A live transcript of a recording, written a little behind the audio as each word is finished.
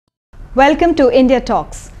Welcome to India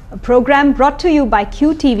Talks, a program brought to you by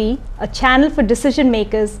QTV, a channel for decision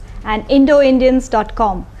makers, and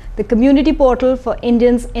Indoindians.com, the community portal for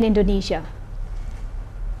Indians in Indonesia.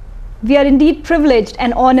 We are indeed privileged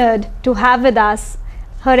and honored to have with us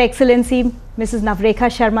Her Excellency Mrs. Navrekha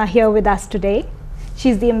Sharma here with us today. She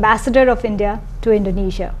is the Ambassador of India to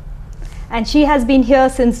Indonesia. And she has been here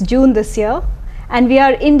since June this year. And we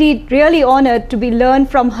are indeed really honored to be learned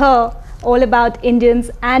from her all about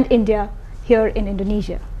Indians and India here in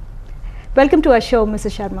Indonesia. Welcome to our show,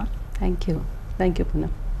 Mrs. Sharma. Thank you. Thank you,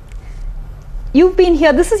 Poonam. You've been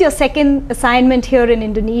here, this is your second assignment here in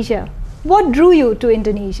Indonesia. What drew you to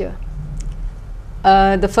Indonesia?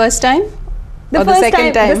 The first time? The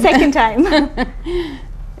second time? The second time.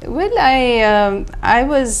 Well, I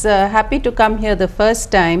was happy to come here the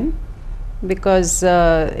first time because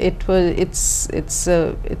it's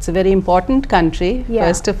a very important country,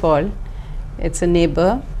 first of all. It's a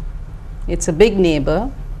neighbor, it's a big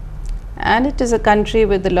neighbor, and it is a country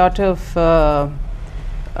with a lot of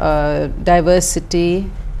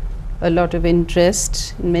diversity, a lot of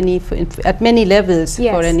interest at many levels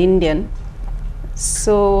for an Indian.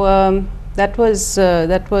 So that was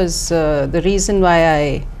the reason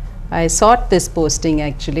why I sought this posting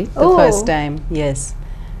actually the first time. Yes.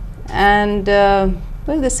 And well,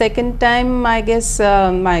 the second time, I guess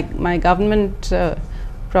my government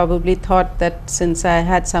probably thought that since I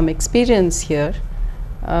had some experience here,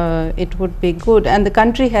 it would be good. And the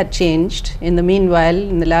country had changed in the meanwhile.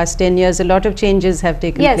 In the last 10 years, a lot of changes have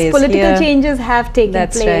taken place. Yes, political changes have taken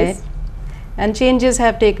place. That's right. And changes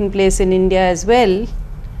have taken place in India as well,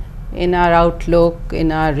 in our outlook,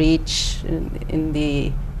 in our reach, in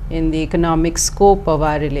the economic scope of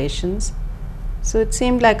our relations. So it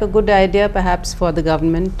seemed like a good idea perhaps for the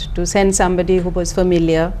government to send somebody who was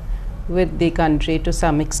familiar with the country to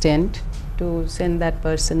some extent, to send that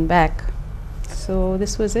person back. So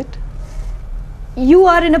this was it. You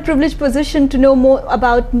are in a privileged position to know more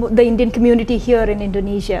about the Indian community here in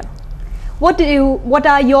Indonesia. What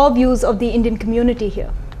are your views of the Indian community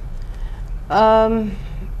here? Well,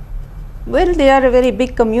 they are a very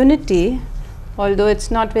big community, although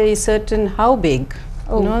it's not very certain how big.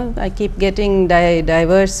 You know, I keep getting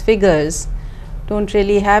diverse figures, don't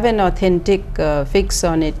really have an authentic fix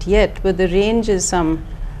on it yet, but the range is some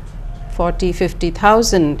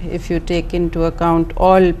 40,000-50,000 if you take into account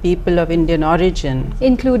all people of Indian origin.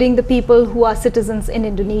 Including the people who are citizens in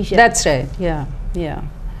Indonesia. That's right, yeah.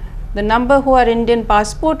 The number who are Indian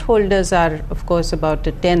passport holders are of course about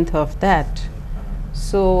a tenth of that.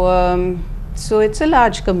 So, so it's a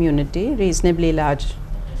large community, reasonably large.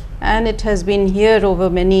 And it has been here over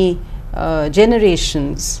many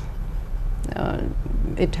generations.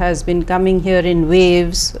 It has been coming here in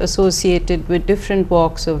waves associated with different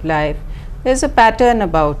walks of life. There's a pattern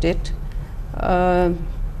about it. The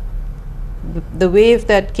wave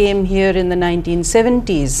that came here in the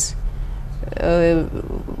 1970s,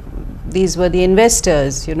 these were the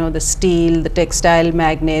investors, you know, the steel, the textile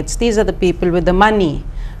magnates. These are the people with the money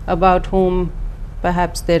about whom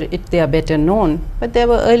perhaps they are better known. But there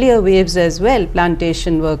were earlier waves as well,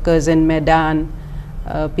 plantation workers in Medan,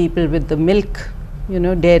 people with the milk, you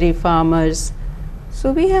know, dairy farmers.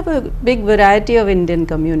 So we have a big variety of Indian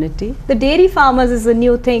community. The dairy farmers is a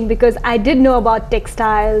new thing because I did know about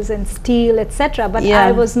textiles and steel, etc. But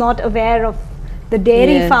I was not aware of the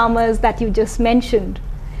dairy farmers that you just mentioned.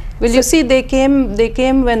 Well, so you see, they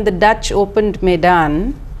came when the Dutch opened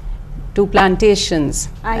Medan to plantations,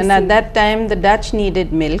 and at that time the Dutch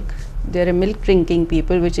needed milk. They are milk drinking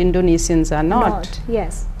people, which Indonesians are not.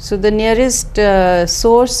 Yes. So the nearest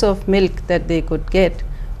source of milk that they could get,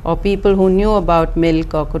 or people who knew about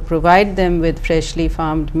milk or could provide them with freshly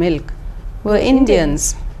farmed milk, were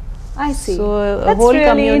Indians. I see. So a whole really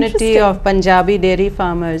community of Punjabi dairy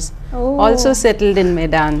farmers also settled in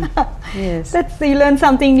Medan. Yes. You learn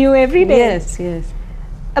something new every day. Yes, yes.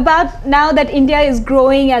 About now that India is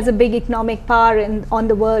growing as a big economic power on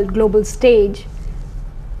the world global stage,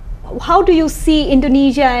 how do you see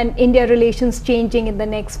Indonesia and India relations changing in the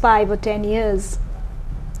next 5 or 10 years?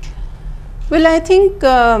 Well, I think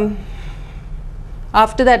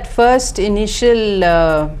after that first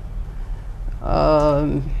initial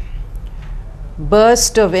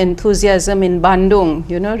burst of enthusiasm in Bandung,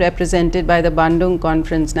 you know, represented by the Bandung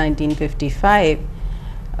Conference 1955,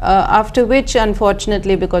 after which,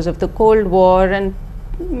 unfortunately, because of the Cold War and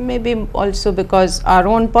maybe also because our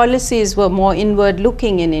own policies were more inward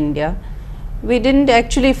looking in India, we didn't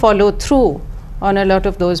actually follow through on a lot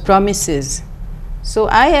of those promises. So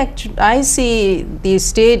I see the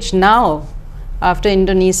stage now after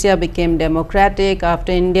Indonesia became democratic,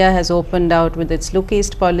 after India has opened out with its Look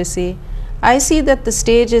East policy, I see that the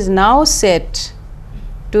stage is now set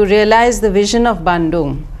to realize the vision of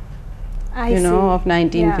Bandung, of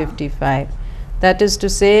 1955. Yeah. That is to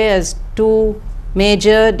say, as two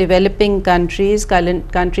major developing countries,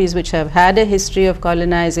 countries which have had a history of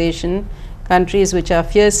colonization, countries which are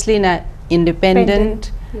fiercely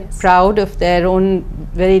independent, yes, proud of their own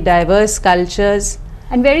very diverse cultures.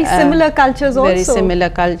 And very similar cultures also. Very similar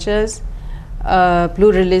cultures,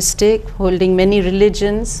 pluralistic, holding many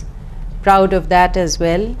religions, proud of that as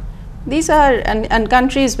well. These are, and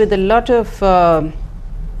countries with a lot of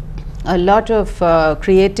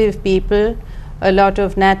creative people, a lot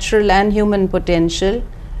of natural and human potential,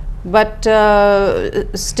 but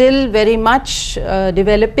still very much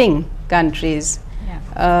developing countries.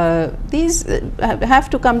 Yeah. These have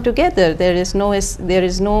to come together. There is no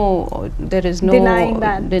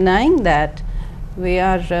denying that. We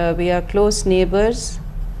are close neighbors.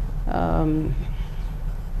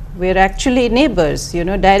 We are actually neighbors,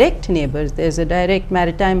 direct neighbors. There's a direct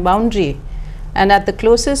maritime boundary, and at the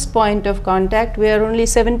closest point of contact, we are only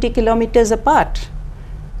 70 kilometers apart.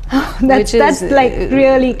 That's like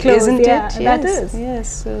really close, isn't it? Yes, that is.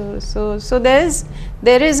 Yes. So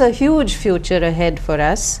there is a huge future ahead for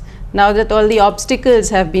us now that all the obstacles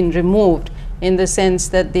have been removed, in the sense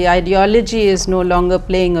that the ideology is no longer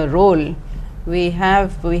playing a role. We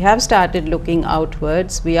have started looking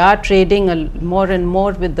outwards. We are trading more and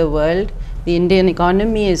more with the world. The Indian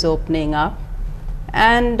economy is opening up,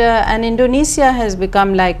 and Indonesia has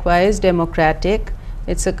become likewise democratic.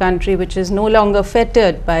 It's a country which is no longer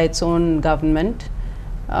fettered by its own government.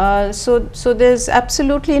 So there's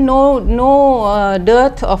absolutely no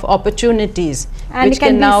dearth of opportunities, and which it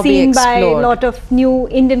can now be seen explored by a lot of new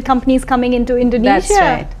Indian companies coming into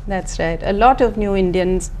Indonesia. That's right. A lot of new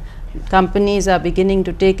Indian companies are beginning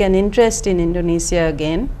to take an interest in Indonesia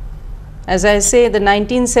again. As I say, the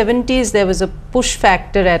 1970s, there was a push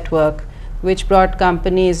factor at work, which brought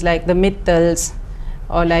companies like the Mittals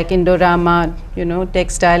or like Indorama,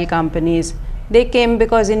 textile companies. They came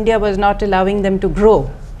because India was not allowing them to grow.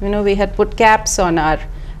 We had put caps on our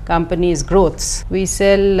companies' growths. We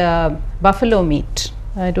sell buffalo meat.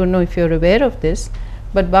 I don't know if you're aware of this,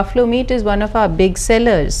 but buffalo meat is one of our big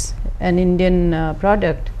sellers, an Indian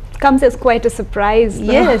product. Comes as quite a surprise.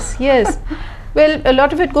 Yes. Well, a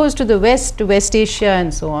lot of it goes to the West, to West Asia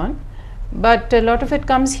and so on, but a lot of it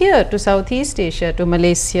comes here to Southeast Asia, to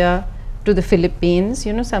Malaysia, to the Philippines.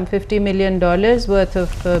 Some $50 million worth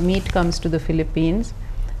of meat comes to the Philippines,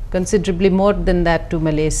 considerably more than that to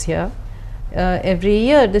Malaysia. Every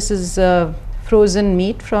year, this is frozen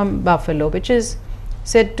meat from buffalo, which is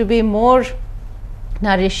said to be more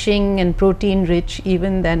nourishing and protein rich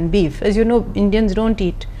even than beef. As you know, Indians don't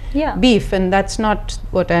eat beef, and that's not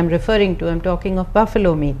what I'm referring to. I'm talking of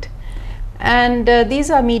buffalo meat. And these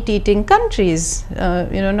are meat-eating countries.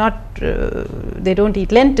 They don't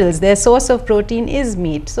eat lentils. Their source of protein is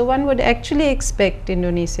meat. So one would actually expect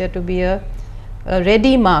Indonesia to be a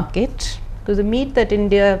ready market, because the meat that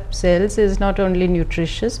India sells is not only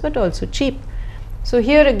nutritious but also cheap. So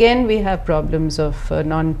here again we have problems of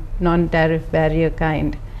non-tariff barrier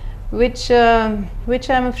kind, which I'm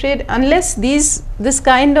afraid, unless this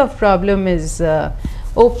kind of problem is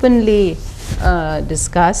openly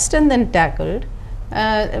discussed and then tackled,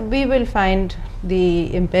 we will find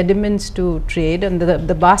the impediments to trade and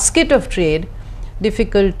the basket of trade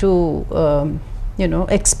difficult to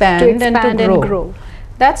expand and to grow.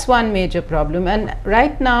 That's one major problem. And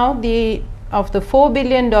right now, of the $4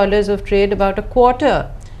 billion of trade, about a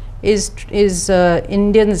quarter is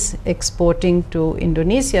Indians exporting to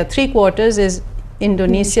Indonesia. 3/4 is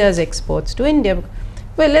Indonesia's exports to India.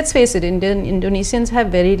 Well, let's face it, Indonesians have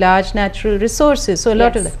very large natural resources, so a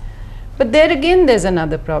lot of that. But there again, there's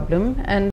another problem, and